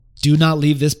Do not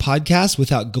leave this podcast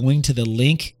without going to the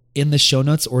link in the show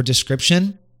notes or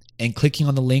description and clicking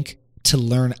on the link to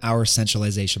learn our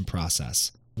centralization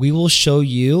process. We will show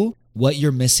you what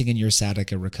you're missing in your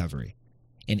sciatica recovery.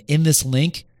 And in this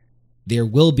link, there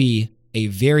will be a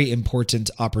very important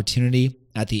opportunity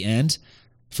at the end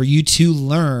for you to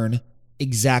learn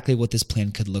exactly what this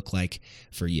plan could look like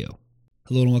for you.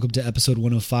 Hello and welcome to episode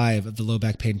 105 of the Low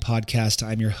Back Pain Podcast.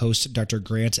 I'm your host, Dr.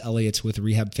 Grant Elliott with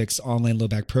Rehab Fix Online Low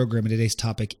Back Program. And today's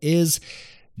topic is,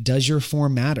 does your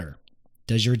form matter?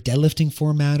 Does your deadlifting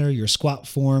form matter? Your squat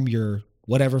form, your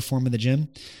whatever form in the gym?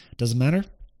 Does it matter?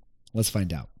 Let's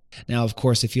find out. Now, of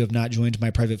course, if you have not joined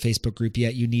my private Facebook group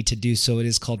yet, you need to do so. It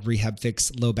is called Rehab Fix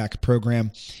Low Back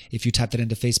Program. If you type that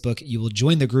into Facebook, you will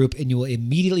join the group and you will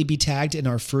immediately be tagged in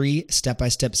our free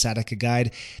step-by-step sciatica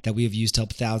guide that we have used to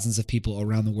help thousands of people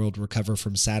around the world recover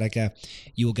from sciatica.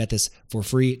 You will get this for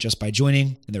free just by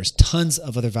joining, and there's tons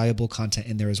of other valuable content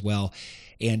in there as well.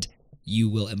 And you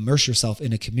will immerse yourself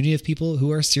in a community of people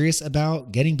who are serious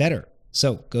about getting better.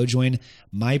 So go join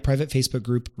my private Facebook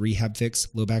group, Rehab Fix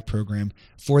Low Back Program,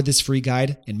 for this free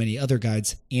guide and many other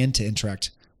guides and to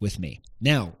interact with me.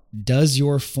 Now, does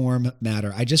your form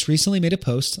matter? I just recently made a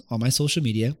post on my social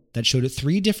media that showed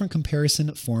 3 different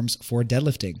comparison forms for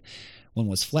deadlifting. One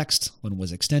was flexed, one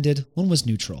was extended, one was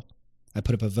neutral. I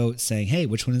put up a vote saying, hey,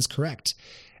 which one is correct?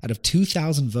 Out of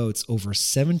 2,000 votes, over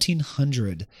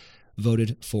 1,700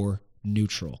 voted for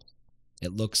neutral.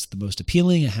 It looks the most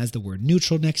appealing. It has the word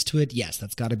neutral next to it. Yes,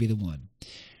 that's got to be the one.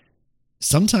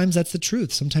 Sometimes that's the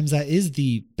truth. Sometimes that is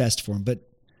the best form, but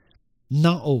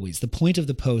not always. The point of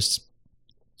the post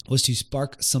was to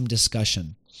spark some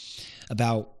discussion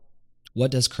about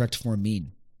what does correct form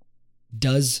mean?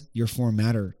 Does your form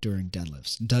matter during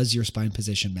deadlifts? Does your spine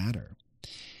position matter?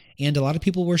 And a lot of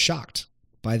people were shocked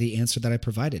by the answer that I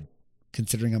provided,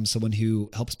 considering I'm someone who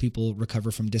helps people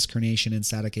recover from disc herniation and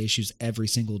sciatica issues every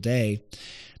single day.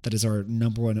 That is our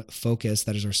number one focus.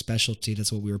 That is our specialty.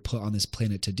 That's what we were put on this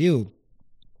planet to do.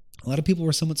 A lot of people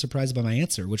were somewhat surprised by my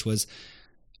answer, which was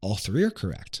all 3 are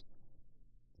correct.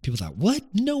 People thought, what?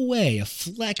 No way. A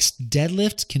flexed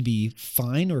deadlift can be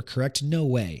fine or correct? No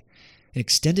way. An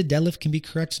extended deadlift can be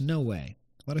correct? No way.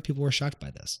 A lot of people were shocked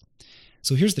by this.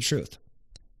 So here's the truth.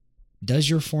 Does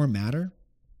your form matter?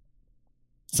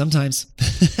 Sometimes.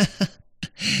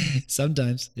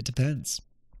 Sometimes. It depends.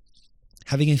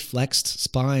 Having a flexed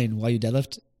spine while you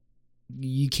deadlift,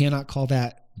 you cannot call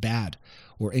that bad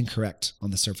or incorrect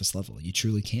on the surface level. You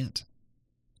truly can't.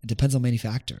 It depends on many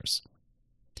factors.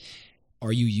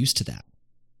 Are you used to that?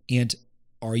 And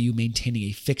are you maintaining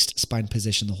a fixed spine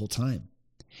position the whole time?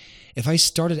 If I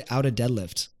started out a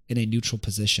deadlift in a neutral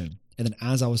position, and then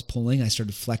as I was pulling, I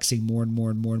started flexing more and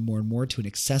more and more and more and more to an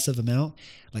excessive amount,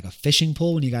 like a fishing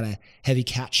pole when you got a heavy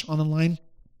catch on the line.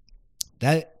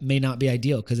 That may not be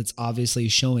ideal because it's obviously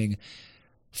showing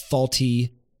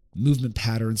faulty movement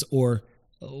patterns, or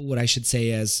what I should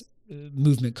say as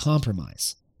movement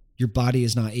compromise. Your body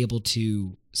is not able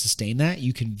to sustain that.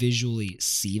 You can visually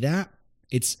see that.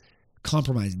 It's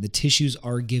compromising. The tissues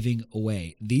are giving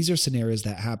away. These are scenarios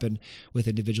that happen with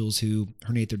individuals who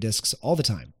herniate their discs all the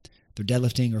time. They're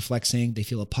deadlifting or flexing, they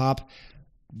feel a pop,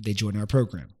 they join our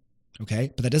program,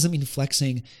 okay? But that doesn't mean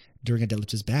flexing during a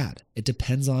deadlift is bad. It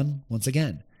depends on, once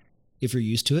again, if you're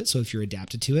used to it, so if you're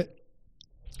adapted to it,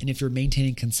 and if you're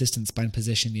maintaining consistent spine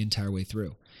position the entire way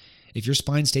through. If your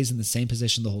spine stays in the same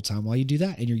position the whole time while you do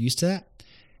that, and you're used to that,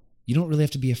 you don't really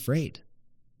have to be afraid.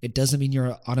 It doesn't mean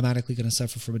you're automatically going to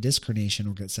suffer from a disc herniation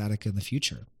or get sciatica in the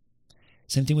future.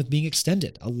 Same thing with being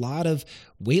extended. A lot of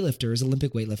weightlifters,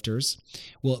 Olympic weightlifters,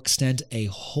 will extend a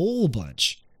whole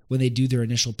bunch when they do their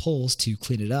initial pulls to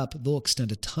clean it up. They'll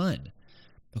extend a ton.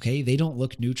 Okay, they don't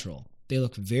look neutral. They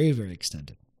look very, very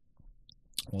extended.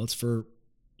 Well, it's for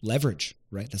leverage,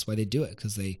 right? That's why they do it,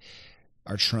 because they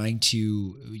are trying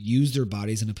to use their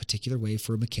bodies in a particular way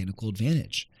for a mechanical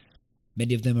advantage.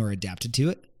 Many of them are adapted to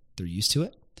it. They're used to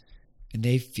it, and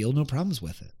they feel no problems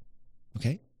with it.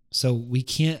 Okay? So we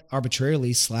can't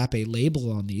arbitrarily slap a label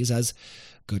on these as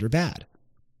good or bad.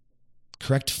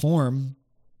 Correct form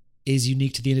is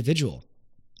unique to the individual.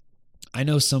 I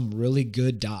know some really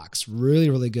good docs, really,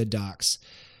 really good docs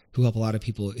who help a lot of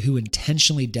people who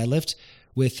intentionally deadlift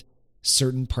with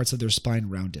certain parts of their spine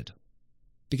rounded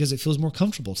because it feels more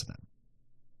comfortable to them.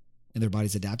 And their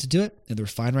body's adapted to it, and they're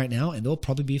fine right now, and they'll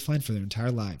probably be fine for their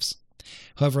entire lives.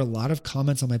 However, a lot of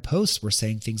comments on my posts were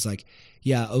saying things like,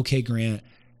 yeah, okay, Grant,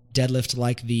 deadlift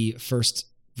like the first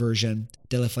version,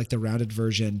 deadlift like the rounded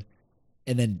version,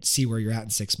 and then see where you're at in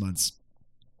 6 months.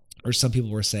 Or some people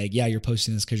were saying, yeah, you're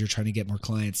posting this because you're trying to get more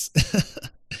clients,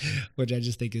 which I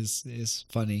just think is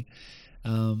funny.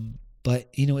 But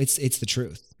it's the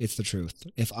truth. It's the truth.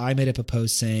 If I made up a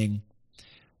post saying,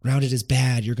 rounded is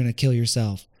bad, you're going to kill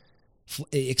yourself.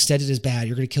 Extended is bad,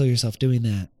 you're going to kill yourself doing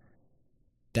that.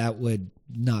 That would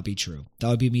not be true. That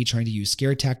would be me trying to use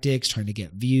scare tactics, trying to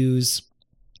get views.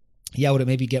 Yeah, would it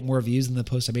maybe get more views than the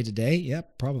post I made today? Yeah,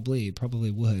 probably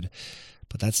would.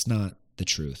 But that's not the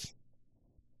truth.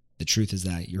 The truth is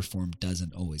that your form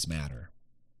doesn't always matter.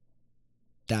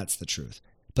 That's the truth.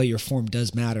 But your form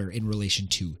does matter in relation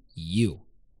to you,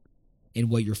 in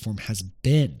what your form has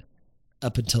been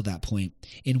up until that point,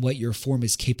 in what your form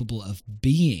is capable of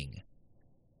being.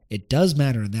 It does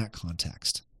matter in that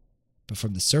context. But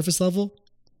from the surface level,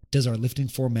 does our lifting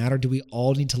form matter? Do we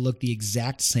all need to look the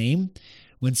exact same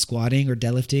when squatting or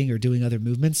deadlifting or doing other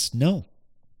movements? No.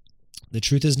 The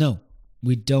truth is no.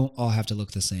 We don't all have to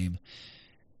look the same.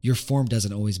 Your form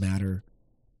doesn't always matter.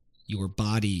 Your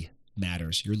body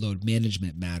matters. Your load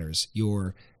management matters.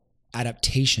 Your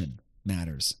adaptation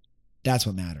matters. That's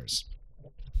what matters.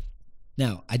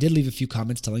 Now, I did leave a few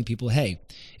comments telling people, hey,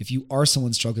 if you are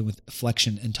someone struggling with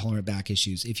flexion and tolerant back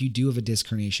issues, if you do have a disc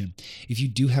herniation, if you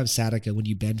do have sciatica when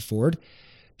you bend forward,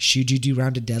 should you do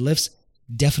rounded deadlifts?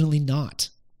 Definitely not,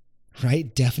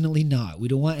 right? Definitely not. We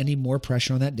don't want any more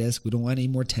pressure on that disc. We don't want any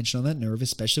more tension on that nerve,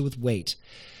 especially with weight.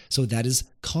 So that is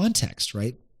context,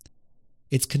 right?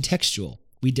 It's contextual.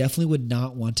 We definitely would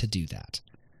not want to do that.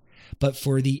 But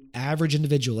for the average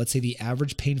individual, let's say the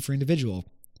average pain-free individual,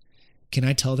 can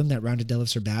I tell them that rounded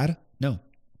deadlifts are bad? No.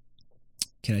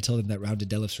 Can I tell them that rounded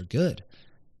deadlifts are good?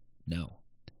 No.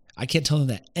 I can't tell them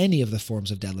that any of the forms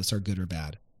of deadlifts are good or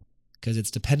bad because it's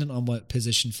dependent on what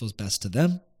position feels best to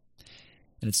them,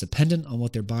 and it's dependent on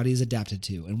what their body is adapted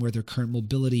to and where their current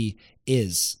mobility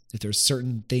is. If there's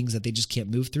certain things that they just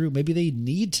can't move through, maybe they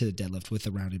need to deadlift with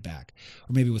a rounded back,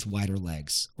 or maybe with wider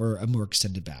legs or a more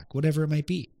extended back, whatever it might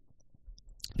be.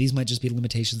 These might just be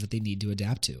limitations that they need to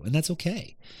adapt to, and that's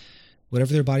okay.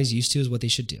 Whatever their body's used to is what they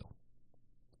should do.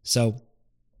 So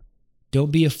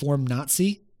don't be a form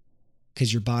Nazi,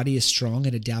 because your body is strong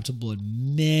and adaptable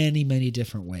in many, many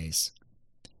different ways.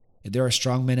 If there are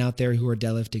strong men out there who are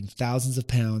deadlifting thousands of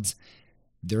pounds,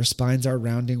 their spines are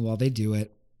rounding while they do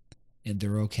it, and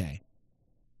they're okay.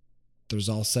 There's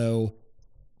also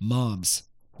moms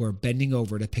who are bending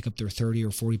over to pick up their 30 or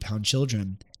 40-pound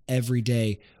children every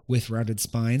day with rounded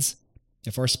spines.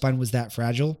 If our spine was that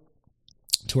fragile,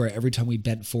 to where every time we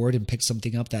bent forward and picked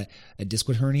something up that a disc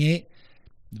would herniate,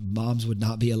 moms would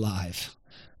not be alive,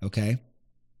 okay?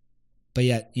 But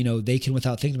yet, they can,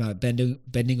 without thinking about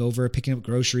it, bending over, picking up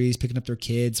groceries, picking up their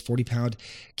kids, 40-pound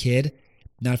kid,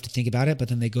 not have to think about it, but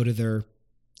then they go to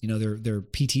their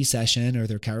PT session or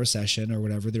their chiro session or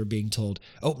whatever, they're being told,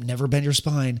 oh, never bend your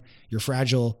spine, you're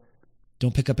fragile,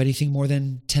 don't pick up anything more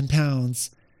than 10 pounds.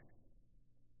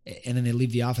 And then they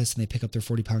leave the office and they pick up their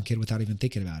 40-pound kid without even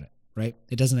thinking about it. Right?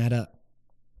 It doesn't add up.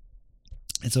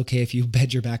 It's okay if you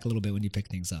bend your back a little bit when you pick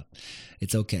things up.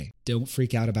 It's okay. Don't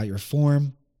freak out about your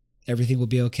form. Everything will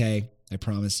be okay. I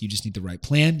promise. You just need the right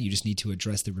plan. You just need to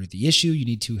address the root of the issue. You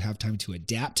need to have time to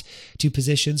adapt to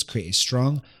positions, create a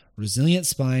strong, resilient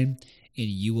spine, and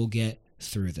you will get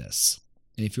through this.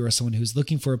 And if you are someone who's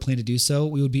looking for a plan to do so,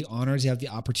 we would be honored to have the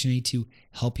opportunity to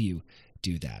help you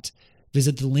do that.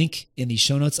 Visit the link in the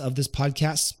show notes of this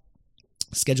podcast.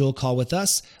 Schedule a call with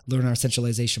us, learn our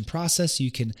centralization process so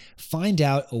you can find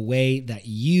out a way that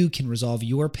you can resolve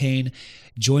your pain.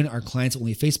 Join our clients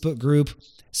only Facebook group,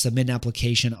 submit an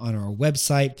application on our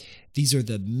website. These are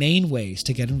the main ways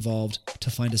to get involved to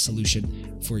find a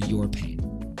solution for your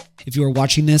pain. If you are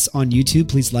watching this on YouTube,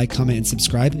 please like, comment, and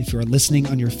subscribe. If you are listening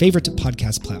on your favorite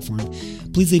podcast platform,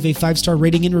 please leave a 5-star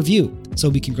rating and review so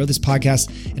we can grow this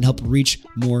podcast and help reach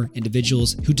more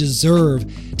individuals who deserve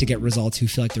to get results, who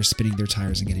feel like they're spinning their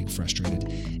tires and getting frustrated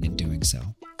in doing so.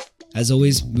 As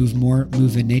always, move more,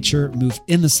 move in nature, move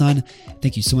in the sun.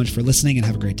 Thank you so much for listening and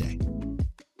have a great day.